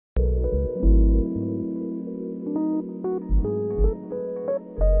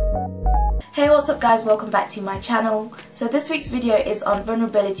Hey, what's up guys, welcome back to my channel. So this week's video is on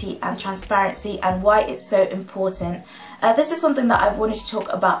vulnerability and transparency and why it's so important. This is something that I've wanted to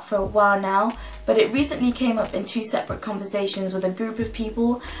talk about for a while now, but it recently came up in two separate conversations with a group of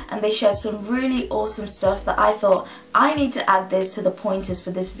people, and they shared some really awesome stuff that I thought I need to add this to the pointers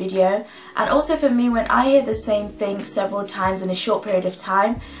for this video. And also for me, when I hear the same thing several times in a short period of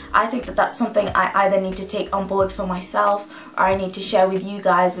time, I think that that's something I either need to take on board for myself or I need to share with you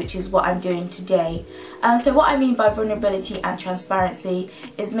guys, which is what I'm doing today. So what I mean by vulnerability and transparency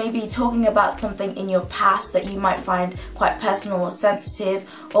is maybe talking about something in your past that you might find quite personal or sensitive,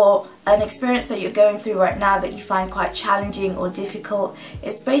 or an experience that you're going through right now that you find quite challenging or difficult.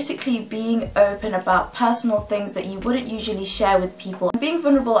 It's basically being open about personal things that you wouldn't usually share with people. Being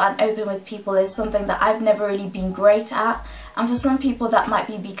vulnerable and open with people is something that I've never really been great at, and for some people that might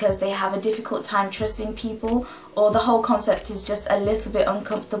be because they have a difficult time trusting people, or the whole concept is just a little bit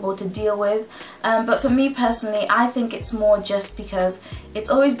uncomfortable to deal with. But for me personally, I think it's more just because it's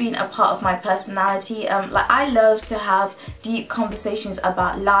always been a part of my personality. Like, I love to have deep conversations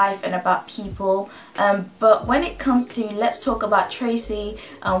about life and about people, but when it comes to let's talk about Tracy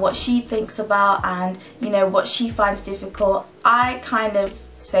and what she thinks about and what she finds difficult, I kind of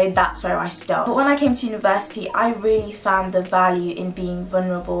say that's where I start. But when I came to university, I really found the value in being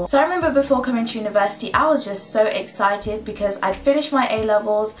vulnerable. So I remember before coming to university, I was just so excited because I'd finished my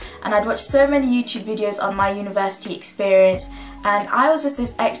A-levels and I'd watched so many YouTube videos on my university experience, and I was just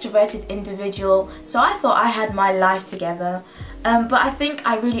this extroverted individual, so I thought I had my life together. But I think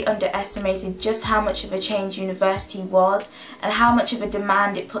I really underestimated just how much of a change university was and how much of a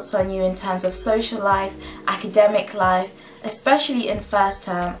demand it puts on you in terms of social life, academic life, especially in first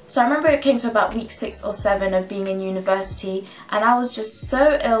term. So I remember it came to about week 6 or 7 of being in university, and I was just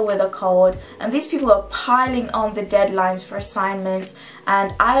so ill with a cold, and these people were piling on the deadlines for assignments,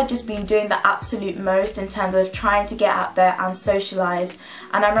 and I had just been doing the absolute most in terms of trying to get out there and socialise.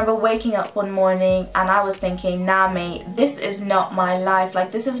 And I remember waking up one morning and I was thinking, nah mate, this is not my life,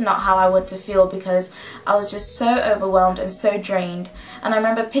 like this is not how I want to feel, because I was just so overwhelmed and so drained. And I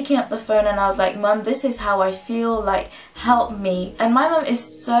remember picking up the phone and I was like, Mum, this is how I feel, like help me. And my mum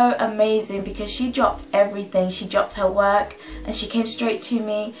is so amazing because she dropped everything. She dropped her work and she came straight to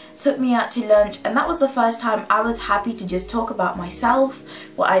me, took me out to lunch, and that was the first time I was happy to just talk about myself,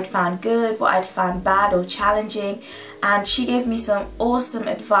 what I'd found good, what I'd found bad or challenging, and she gave me some awesome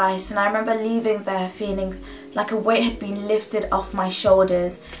advice. And I remember leaving there feeling like a weight had been lifted off my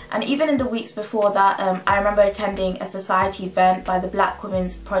shoulders. And even in the weeks before that, I remember attending a society event by the Black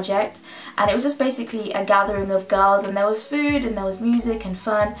Women's Project, and it was just basically a gathering of girls, and there was food and there was music and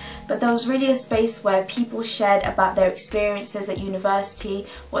fun, but there was really a space where people shared about their experiences at university,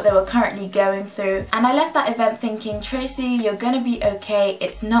 what they were currently going through. And I left that event thinking, Tracy, you're gonna be okay,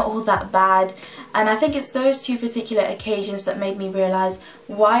 it's not all that bad. And I think it's those two particular occasions that made me realise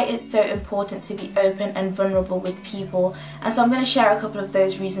why it's so important to be open and vulnerable with people. And so I'm going to share a couple of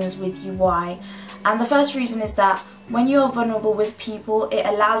those reasons with you why. And the first reason is that when you are vulnerable with people, it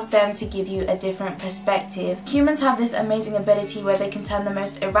allows them to give you a different perspective. Humans have this amazing ability where they can turn the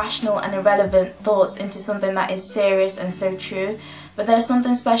most irrational and irrelevant thoughts into something that is serious and so true. But there's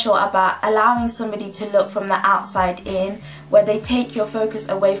something special about allowing somebody to look from the outside in, where they take your focus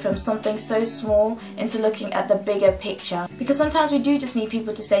away from something so small into looking at the bigger picture. Because sometimes we do just need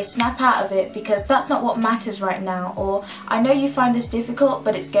people to say, snap out of it, because that's not what matters right now, or I know you find this difficult,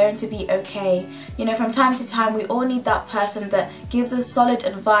 but it's going to be okay. From time to time we all need that person that gives us solid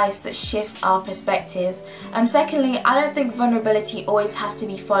advice that shifts our perspective. And secondly, I don't think vulnerability always has to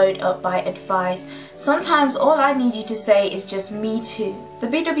be followed up by advice. Sometimes all I need you to say is just me too. The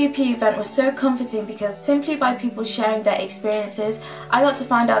BWP event was so comforting because simply by people sharing their experiences, I got to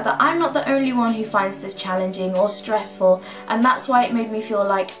find out that I'm not the only one who finds this challenging or stressful, and that's why it made me feel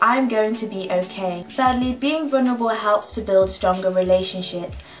like I'm going to be okay. Thirdly, being vulnerable helps to build stronger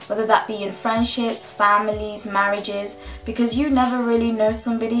relationships, whether that be in friendships, families, marriages, because you never really know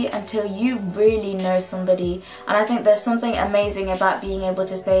somebody until you really know somebody. And I think there's something amazing about being able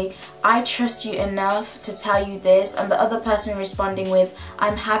to say, I trust you enough to tell you this, and the other person responding with,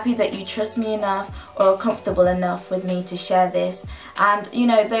 I'm happy that you trust me enough or are comfortable enough with me to share this. And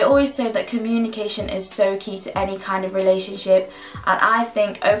they always say that communication is so key to any kind of relationship, and I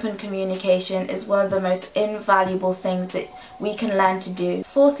think open communication is one of the most invaluable things that we can learn to do.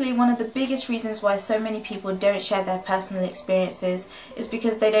 Fourthly, one of the biggest reasons why so many people don't share their personal experiences is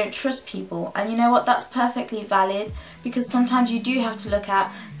because they don't trust people. And you know what, that's perfectly valid. because sometimes you do have to look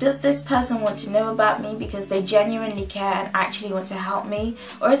at, does this person want to know about me because they genuinely care and actually want to help me,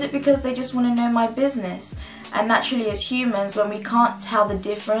 or is it because they just want to know my business? And naturally, as humans, when we can't tell the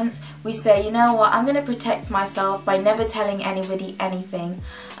difference, we say, you know what, I'm going to protect myself by never telling anybody anything.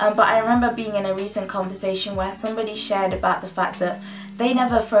 But I remember being in a recent conversation where somebody shared about the fact that they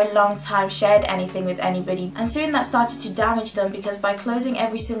never for a long time shared anything with anybody, and soon that started to damage them, because by closing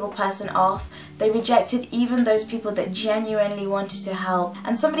every single person off, they rejected even those people that genuinely wanted to help.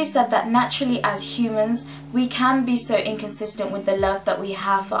 And somebody said that naturally as humans, we can be so inconsistent with the love that we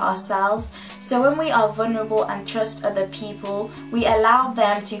have for ourselves. So when we are vulnerable and trust other people, we allow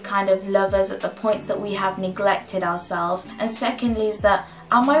them to kind of love us at the points that we have neglected ourselves. And secondly is that,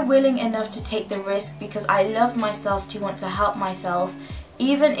 am I willing enough to take the risk because I love myself to want to help myself,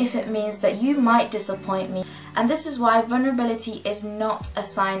 even if it means that you might disappoint me? And this is why vulnerability is not a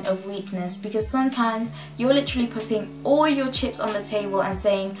sign of weakness, because sometimes you're literally putting all your chips on the table and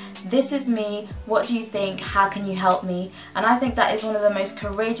saying, this is me, what do you think, how can you help me? And I think that is one of the most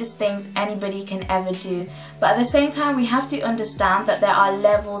courageous things anybody can ever do. But at the same time, we have to understand that there are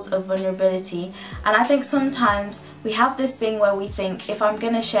levels of vulnerability, and I think sometimes we have this thing where we think, if I'm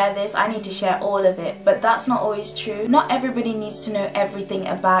going to share this, I need to share all of it. But that's not always true. Not everybody needs to know everything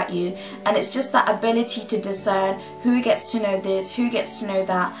about you, and it's just that ability to discern who gets to know this, who gets to know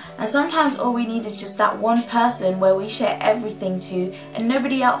that. And sometimes all we need is just that one person where we share everything to and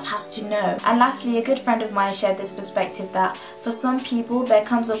nobody else has to know. And lastly, a good friend of mine shared this perspective that for some people there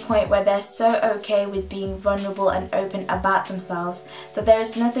comes a point where they're so okay with being vulnerable and open about themselves that there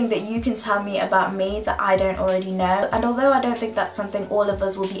is nothing that you can tell me about me that I don't already know. And although I don't think that's something all of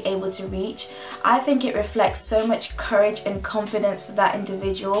us will be able to reach, I think it reflects so much courage and confidence for that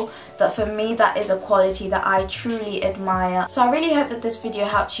individual that for me that is a quality that I truly admire. So I really hope that this video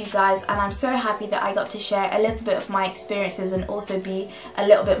helped you guys, and I'm so happy that I got to share a little bit of my experiences and also be a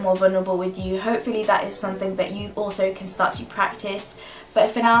little bit more vulnerable with you. Hopefully that is something that you also can start to practice.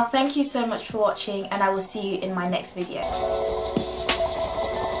 But for now, thank you so much for watching, and I will see you in my next video.